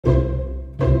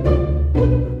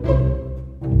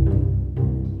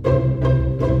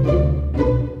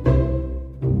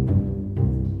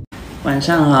晚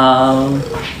上好。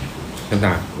在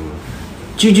打歌。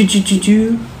啾啾啾啾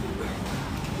啾。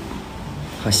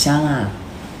好香啊！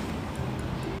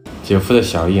姐夫的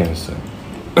小眼神。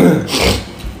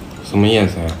什么眼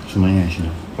神呀？什么眼神？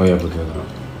我也不知道。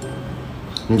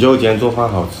你觉得我今天做饭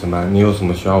好吃吗？你有什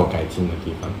么需要我改进的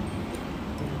地方？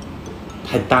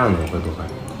太淡了，会不会？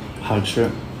好吃。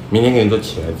明天给你做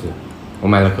茄子，我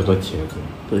买了可多茄子。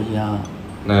不要。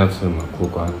那要吃吗？苦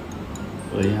瓜。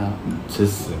不要。吃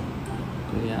屎。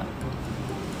不要。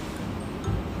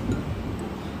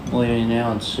我有点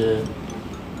要吃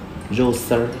肉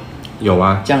丝儿。有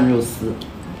啊。酱肉丝。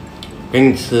给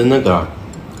你吃那个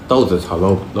豆子炒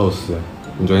肉丝，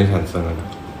你昨天想吃那个。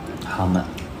好嘛。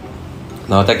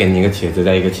然后再给你一个茄子，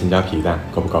再一个青椒皮蛋，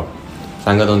够不够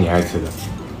？3个都你爱吃的。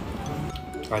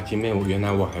啊，姐妹，原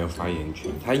来我还有发言权。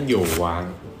他有啊，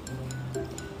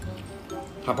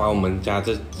他把我们家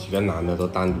这几个男的都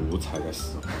当奴才在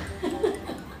使唤。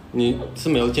你是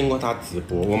没有见过他直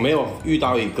播，我没有遇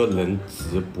到一个人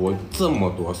直播这么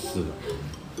多事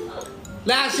的。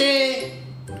赖欣，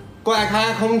过来开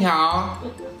下空调，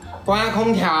关下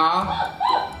空调，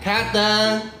开下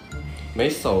灯。没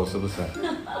手是不是？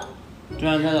居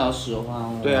然在老使唤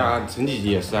我。对啊，陈姐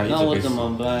姐也是啊，一直那我怎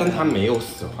么办？但她没有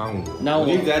使唤我，那我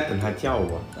一直在等她叫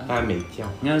我，但她没叫。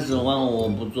你要使唤我，我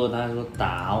不做，他说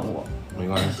打我。没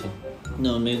关系。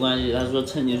那没关系，他说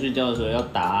趁你睡觉的时候要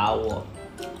打我，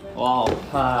我好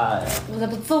怕呀！我才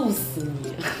不揍死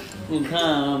你！你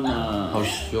看嘛，好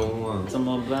凶啊！怎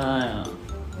么办呀？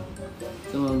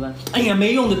怎么办？哎呀，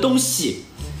没用的东西！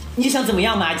你想怎么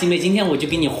样嘛，金妹？今天我就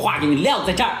给你话给你撂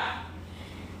在这儿。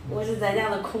我是咱家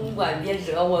的空管，别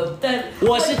惹我。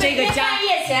我是这个家。半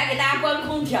夜起来给大家关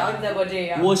空调，你再给我这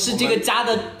样。我是这个家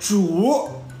的主。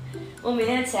我每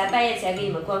天半夜起来给你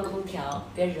们关空调，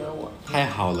别惹我。太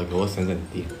好了，给我省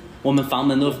电。我们房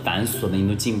门都反锁的，你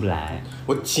都进不来。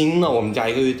我惊了，我们家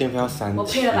1个月电费要3000。我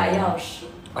配了把钥匙。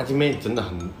阿金妹真的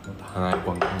很爱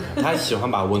关空调，她喜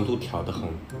欢把温度调得很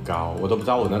高，我都不知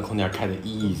道我那空调开的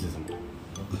意义是什么。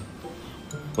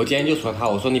我今天就说她，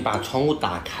我说你把窗户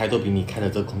打开都比你开的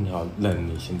这空调冷，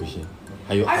你信不信？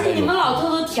而且你们老偷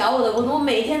偷调我的温度，我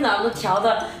每天早上都调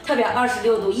的特别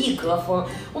26度1格风，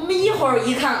我们一会儿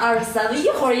一看23度，一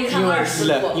会儿一看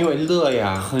20度。因为热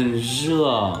呀，很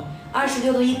热。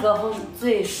26度1格风是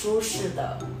最舒适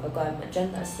的，乖乖们，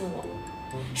真的信我。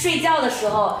睡觉的时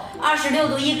候26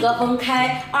度1格风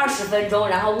开20分钟，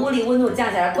然后屋里温度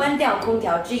降下来，关掉空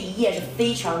调，这一夜是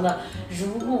非常的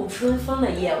如沐春风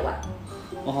的夜晚。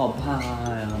我好怕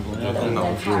呀！我要脑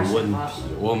子有问题。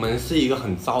我们是一个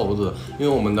很燥热，因为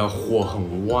我们的火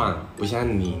很旺，不像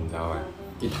你，你知道吧？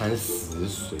一滩死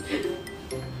水。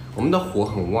我们的火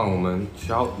很旺，我们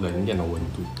需要冷一点的温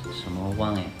度。什么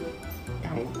旺呀？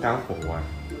肝火旺。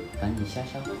把你吓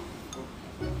吓。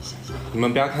你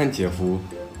们不要看姐夫，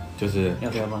就是要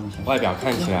不要帮你外表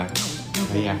看起来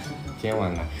可以啊，今天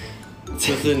晚来。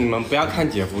就是你们不要看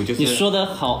姐夫，就是你说的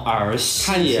好儿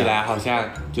戏，看起来好像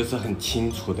就是很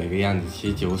清楚的一个样子，其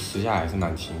实姐夫私下还是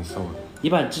蛮清瘦的。你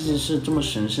把这件事这么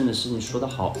神圣的事情说的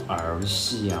好儿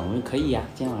戏呀，我说可以呀，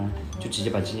今天晚上就直接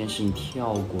把这件事情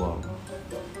跳过了，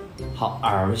好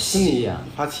儿戏呀。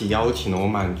发起邀请了，我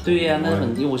满足。对呀，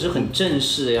那我是很正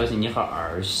式的邀请，你好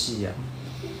儿戏呀。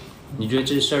你觉得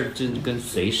这事儿真跟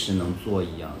随时能做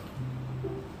一样？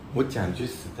我讲句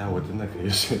实在，我真的可以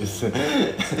随时。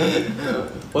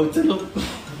我真的。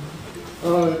开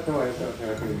玩笑，开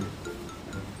玩笑。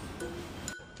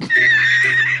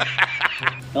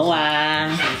等晚。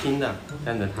开心的，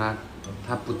这样子他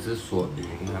不知所云，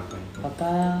他会。爸爸。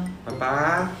爸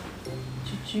爸。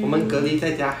我们隔离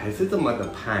在家还是这么的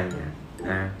胖呀，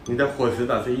啊，你的伙食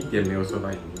倒是一点没有受到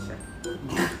影响。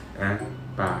啊，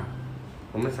爸，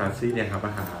我们少吃一点好不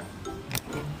好？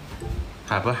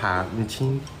好不好？你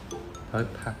亲。好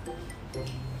怕！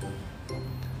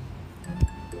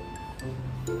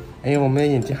哎呀，我们的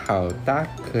眼睛好大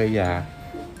颗呀！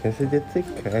全世界最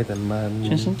可爱的妈咪。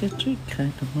全世界最可爱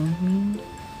的妈咪。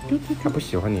他不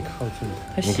喜欢你靠近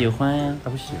他。他喜欢呀。他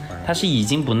不喜欢。他是已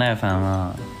经不耐烦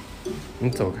了。你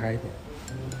走开一点。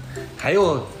还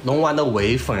有龙丸的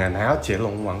唯粉啊，还要结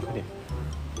龙丸，快点！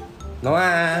龙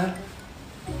丸。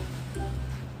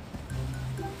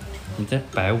你在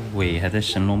摆尾，还在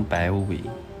神龙摆尾。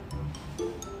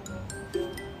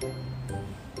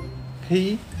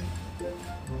嘿，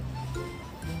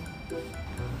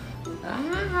啊！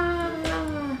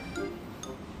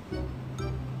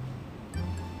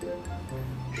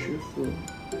师傅，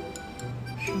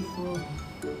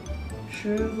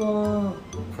师傅，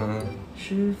嗯，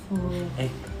师傅，哎，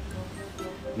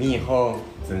你以后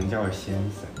只能叫我先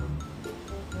生。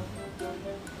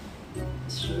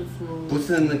师傅，不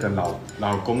是那个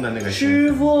老公的那个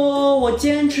师傅，我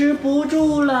坚持不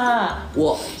住了。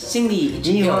我心里一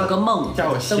直有个梦，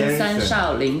叫我先生。东山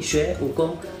少林学武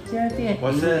功，第二遍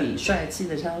我是你帅气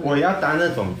的超人。我要当那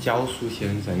种教书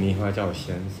先生，你以后要叫我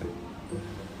先生，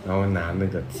然后拿那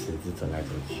个尺子折来折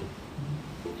去。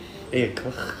哎，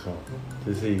可好，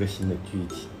这是一个新的剧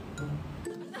情。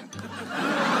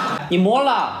你摸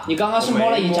了，你刚刚是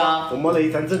摸了一张。我摸了一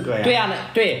张这个呀。对呀，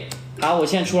对。好，我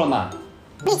现在出了嘛。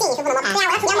滤镜你是不能摸牌，对呀，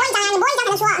我要图要摸一张呀，你摸一张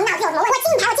才能说，你脑子有什么问题？我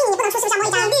镜牌我镜你不能出，是不是要摸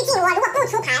一张？滤镜我如果不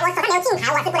出牌，我手上没有镜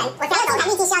牌，我是不能，我只要有镜牌，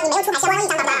滤镜是要你没有出牌，先摸一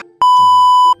张，好不好？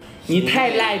你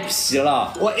太赖皮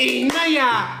了，我赢了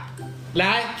呀！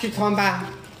来，去穿吧，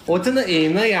我真的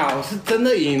赢了呀，我是真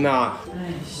的赢了。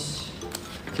哎，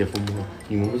姐夫摸，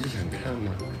你们不是想看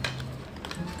吗？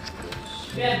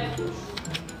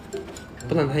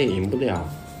不然他也赢不了，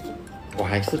我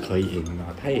还是可以赢的，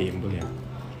他也赢不了。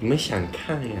你们想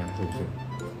看呀，是不是？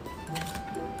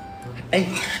哎，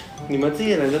你们这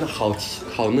些人真的好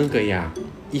那个呀，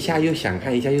一下又想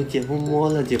看，一下又姐夫摸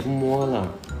了，姐夫摸了，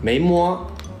没摸。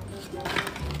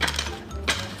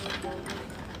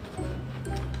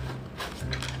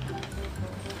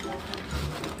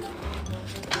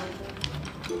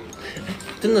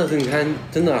真的是你看，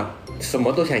真的什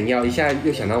么都想要，一下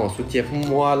又想让我说姐夫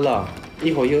摸了，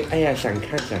一会儿又哎呀想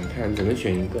看，只能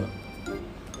选一个。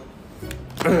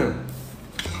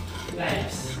赖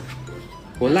皮！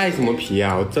我赖什么皮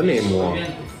啊？我真没摸。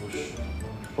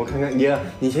我看看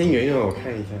你先圆圆我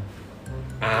看一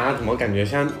下。啊，怎么感觉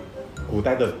像古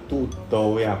代的肚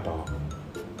兜呀，宝？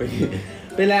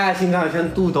被赖亚欣好像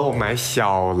肚兜买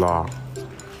小了。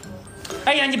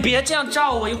哎呀，你别这样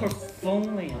照我，一会儿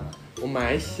疯了呀！我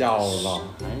买小了。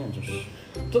哎呀，这是。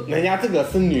人家这个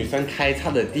是女生开叉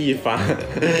的地方，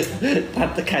它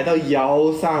开到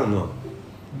腰上了。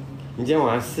你今天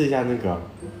晚上试一下那个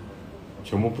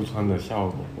全部不穿的效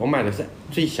果。我买的是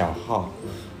最小号，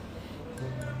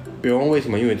别问为什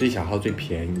么，因为最小号最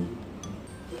便宜。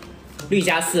绿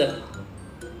加4。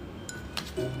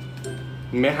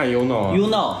你没喊 you know 啊 ？You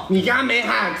know。你刚刚没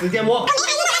喊，直接摸。我没喊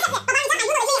you know 宝宝，你刚喊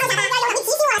you know 的意义是啥？你提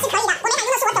醒我是可以的。我没喊 you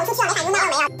know 是我走出去了，没喊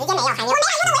you know 没有，直接没有喊 you know。我没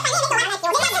喊 you know 我喊你也没走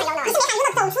啊，我没喊 you know 你是没喊 you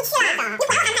know 走出去了的。你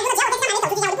管我喊不喊 you know，只要我在上面没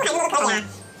走出去，你不喊 you know 都可以啊。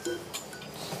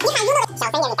你喊 you know 的小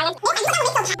声点，你当然没喊 you know 我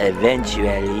没走牌。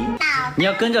Eventually。你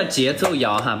要跟着节奏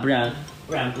摇哈，不然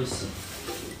不行。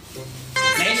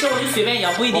没事，我就随便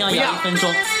摇，不一定要摇1分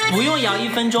钟，不用摇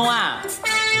1分钟啊。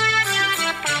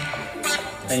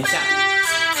等一下。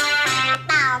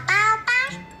宝宝吧。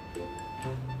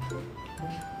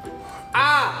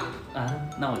啊，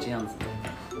那我这样子。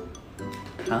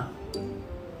啊？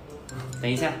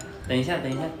等一下。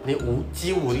你无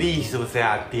肌无力是不是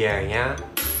呀？点呀。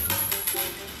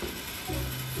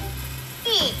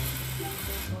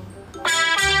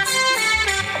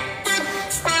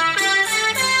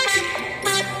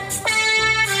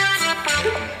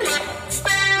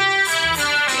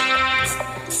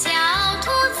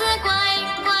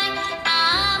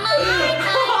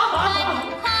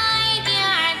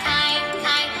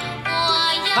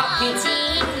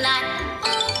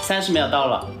30秒到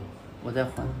了，我再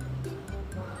换。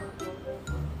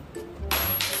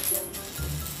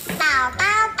宝宝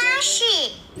巴士。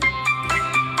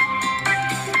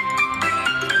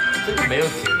这个没有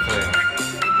节奏呀。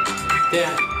对呀。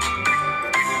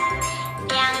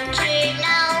两只老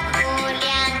虎，两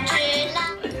只老。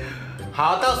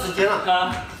好，到时间了。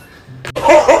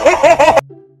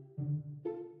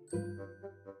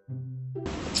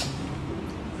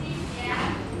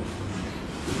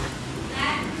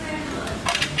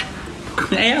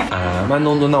哎呀！啊，慢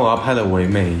动作，那我要拍的唯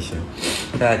美一些，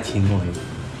大家亲我一下。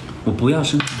我不要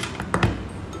生气。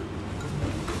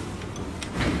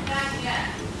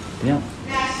不要。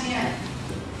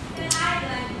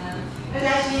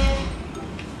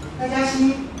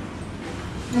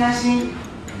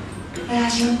赖佳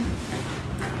欣，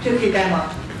这个可以戴吗？